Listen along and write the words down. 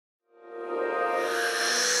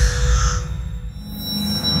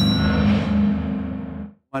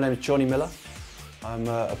My name is Johnny Miller. I'm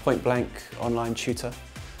a point blank online tutor,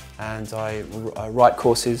 and I write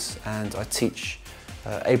courses and I teach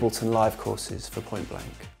Ableton live courses for point blank.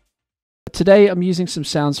 Today I'm using some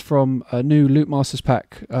sounds from a new Loop Masters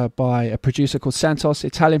pack by a producer called Santos,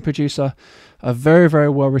 Italian producer, a very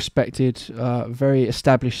well respected, very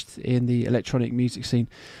established in the electronic music scene.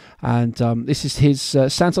 And this is his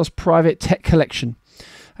Santos private tech collection.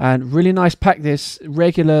 And really nice pack, this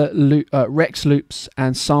regular Rex loops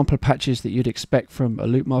and sampler patches that you'd expect from a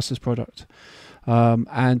Loop Masters product.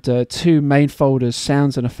 And two main folders,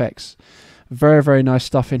 sounds and effects. Very nice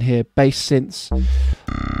stuff in here. Bass synths,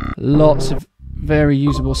 lots of very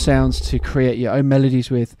usable sounds to create your own melodies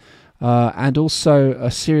with, and also a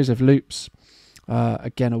series of loops.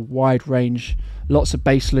 Again, a wide range, lots of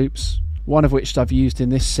bass loops, one of which I've used in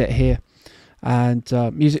this set here, and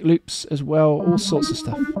music loops as well, all sorts of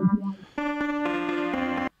stuff.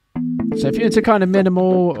 So if you're into kind of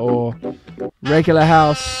minimal or regular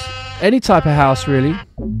house, any type of house really,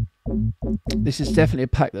 this is definitely a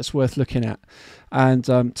pack that's worth looking at. And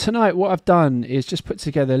tonight what I've done is just put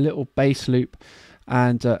together a little bass loop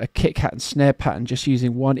and a kick-hat and snare pattern, just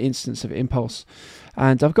using one instance of impulse.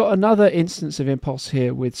 And I've got another instance of impulse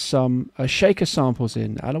here with some shaker samples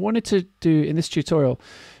in, and I wanted to do in this tutorial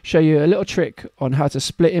show you a little trick on how to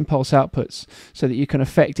split impulse outputs so that you can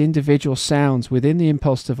affect individual sounds within the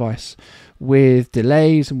impulse device with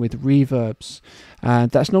delays and with reverbs. And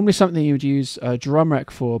that's normally something you would use a drum rack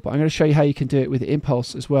for, but I'm going to show you how you can do it with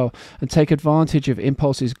impulse as well and take advantage of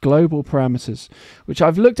impulse's global parameters, which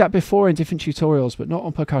I've looked at before in different tutorials but not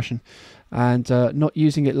on percussion, and not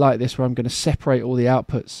using it like this where I'm going to separate all the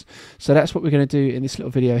outputs. So that's what we're going to do in this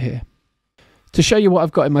little video here. To show you what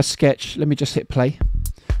I've got in my sketch, let me just hit play.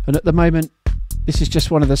 And at the moment this is just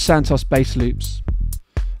one of the Santos bass loops,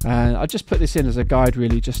 and I just put this in as a guide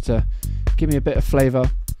really, just to give me a bit of flavour.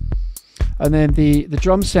 And then the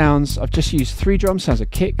drum sounds, I've just used 3 drum sounds, a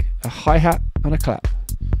kick, a hi-hat and a clap.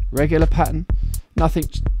 Regular pattern, nothing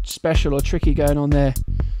special or tricky going on there.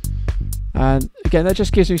 And again, that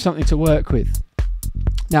just gives me something to work with.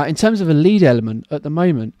 Now in terms of a lead element, at the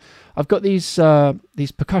moment I've got these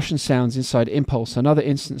percussion sounds inside impulse, another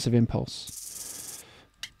instance of impulse.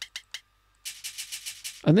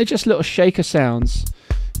 And they're just little shaker sounds.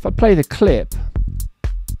 If I play the clip,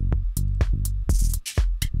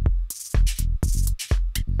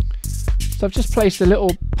 so I've just placed a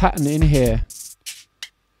little pattern in here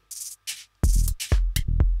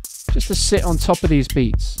just to sit on top of these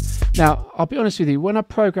beats. Now I'll be honest with you, when I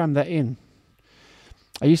program that in,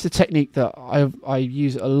 I use the technique that I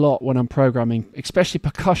use a lot when I'm programming, especially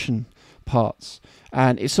percussion parts,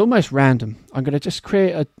 and it's almost random. I'm going to just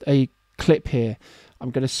create a clip here. I'm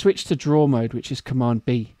going to switch to draw mode, which is Command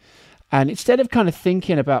B. And instead of kind of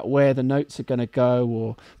thinking about where the notes are going to go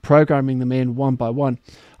or programming them in one by one,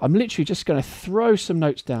 I'm literally just going to throw some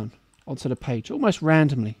notes down onto the page, almost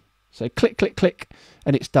randomly. So click, click, click,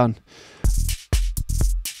 and it's done.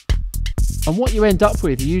 And what you end up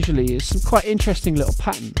with usually is some quite interesting little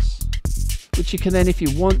patterns, which you can then, if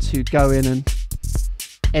you want to, go in and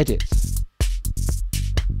edit.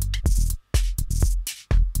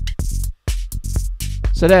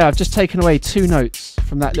 So there, I've just taken away 2 notes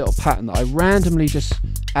from that little pattern that I randomly just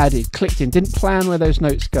added, clicked in, didn't plan where those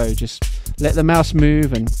notes go, just let the mouse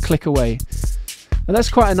move and click away. And that's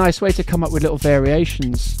quite a nice way to come up with little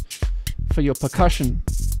variations for your percussion.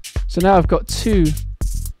 So now I've got 2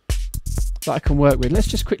 that I can work with. Let's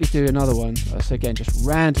just quickly do another one. So again, just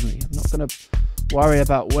randomly. I'm not going to worry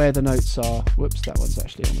about where the notes are. Whoops, that one's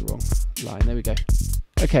actually on the wrong line. There we go.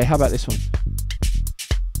 Okay, how about this one?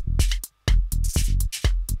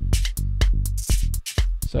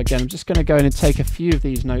 So again, I'm just going to go in and take a few of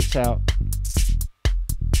these notes out.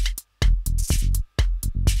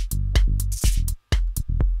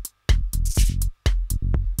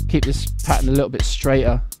 Keep this pattern a little bit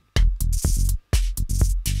straighter.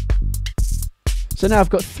 So now I've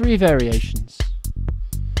got 3 variations.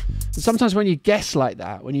 And sometimes when you guess like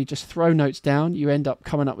that, when you just throw notes down, you end up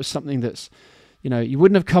coming up with something that's, you know, you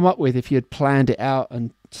wouldn't have come up with if you had planned it out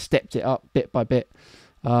and stepped it up bit by bit.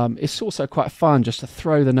 It's also quite fun just to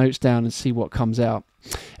throw the notes down and see what comes out.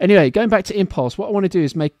 Anyway, going back to impulse, what I want to do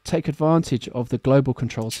is take advantage of the global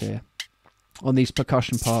controls here on these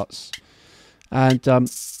percussion parts. And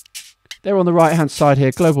they're on the right hand side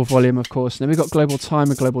here, global volume of course, and then we've got global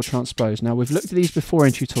time and global transpose. Now we've looked at these before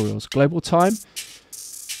in tutorials. Global time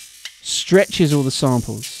stretches all the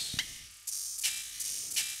samples.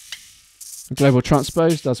 And global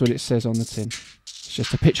transpose does what it says on the tin. It's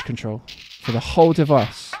just a pitch control for the whole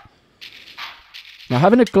device. Now,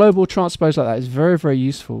 having a global transpose like that is very, very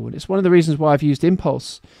useful, and it's one of the reasons why I've used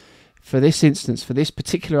Impulse for this instance, for this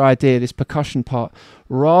particular idea, this percussion part,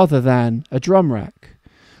 rather than a drum rack,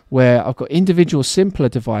 where I've got individual simpler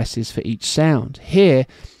devices for each sound. Here,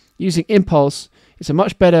 using Impulse, it's a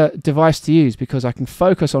much better device to use because I can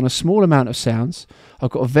focus on a small amount of sounds.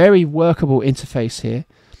 I've got a very workable interface here.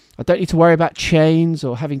 I don't need to worry about chains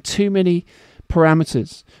or having too many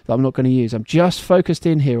parameters that I'm not going to use. I'm just focused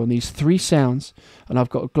in here on these 3 sounds, and I've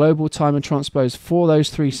got a global time and transpose for those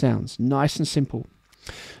 3 sounds. Nice and simple.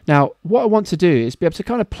 Now, what I want to do is be able to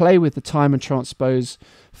kind of play with the time and transpose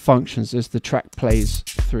functions as the track plays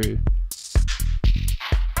through.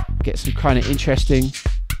 Get some kind of interesting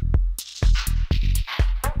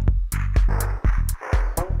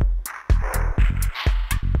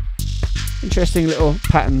little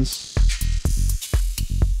patterns.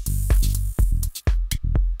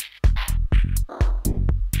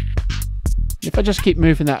 If I just keep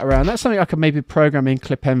moving that around, that's something I can maybe program in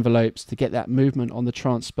clip envelopes to get that movement on the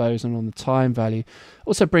transpose and on the time value.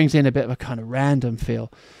 Also brings in a bit of a kind of random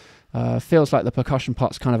feel. Feels like the percussion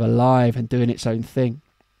part's kind of alive and doing its own thing.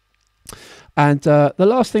 And the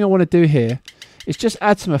last thing I want to do here is just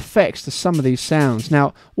add some effects to some of these sounds.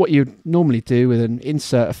 Now, what you normally do with an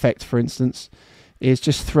insert effect, for instance, is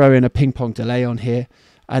just throw in a ping pong delay on here,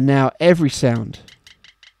 and now every sound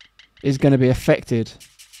is going to be affected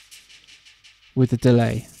with the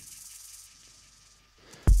delay.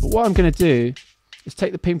 But what I'm going to do is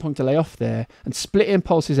take the ping pong delay off there and split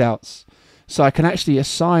impulses out, so I can actually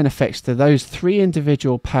assign effects to those 3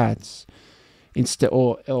 individual pads instead,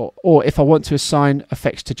 or if I want to assign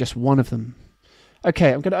effects to just one of them.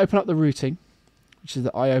 Okay, I'm going to open up the routing, which is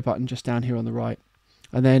the I/O button just down here on the right,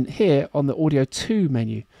 and then here on the Audio 2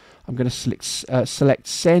 menu, I'm going to select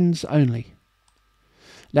Sends Only.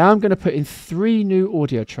 Now I'm going to put in 3 new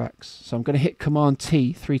audio tracks, so I'm going to hit Command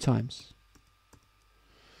T 3 times.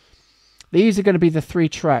 These are going to be the 3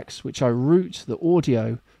 tracks which I route the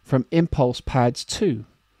audio from Impulse pads to.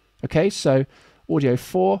 Okay, so Audio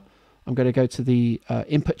 4, I'm going to go to the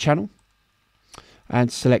input channel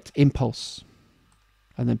and select Impulse.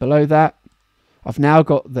 And then below that, I've now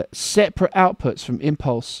got the separate outputs from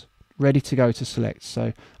Impulse ready to go to select.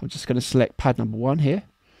 So I'm just going to select pad number 1 here.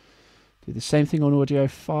 Do the same thing on Audio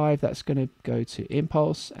 5. That's going to go to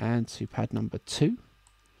Impulse and to pad number 2.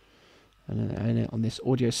 And then on this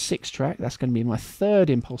Audio 6 track, that's going to be my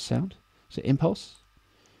 3rd Impulse sound. So Impulse,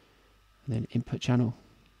 and then input channel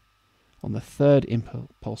on the 3rd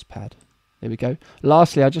Impulse pad. There we go.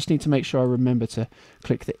 Lastly, I just need to make sure I remember to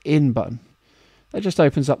click the In button. That just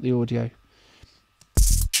opens up the audio.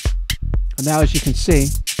 And now, as you can see,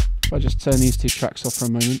 if I just turn these 2 tracks off for a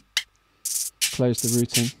moment, close the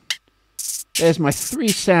routing, there's my 3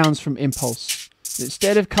 sounds from Impulse.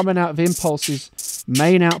 Instead of coming out of Impulse's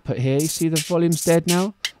main output here, you see the volume's dead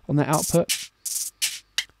now on the output.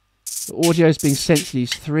 The audio is being sent to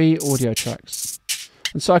these 3 audio tracks.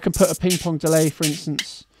 And so I can put a ping pong delay, for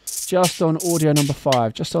instance, just on audio number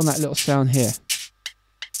 5, just on that little sound here.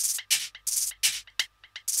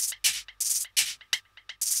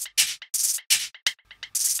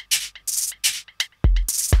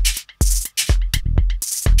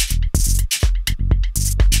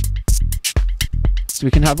 So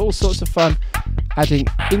we can have all sorts of fun adding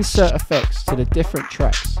insert effects to the different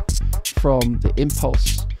tracks from the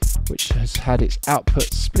Impulse, which has had its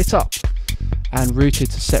output split up and routed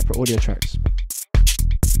to separate audio tracks.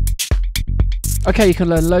 Okay, you can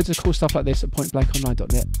learn loads of cool stuff like this at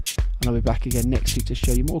pointblankonline.net, and I'll be back again next week to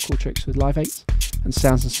show you more cool tricks with Live 8 and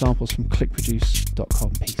sounds and samples from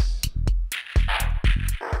clickproduce.com. Peace.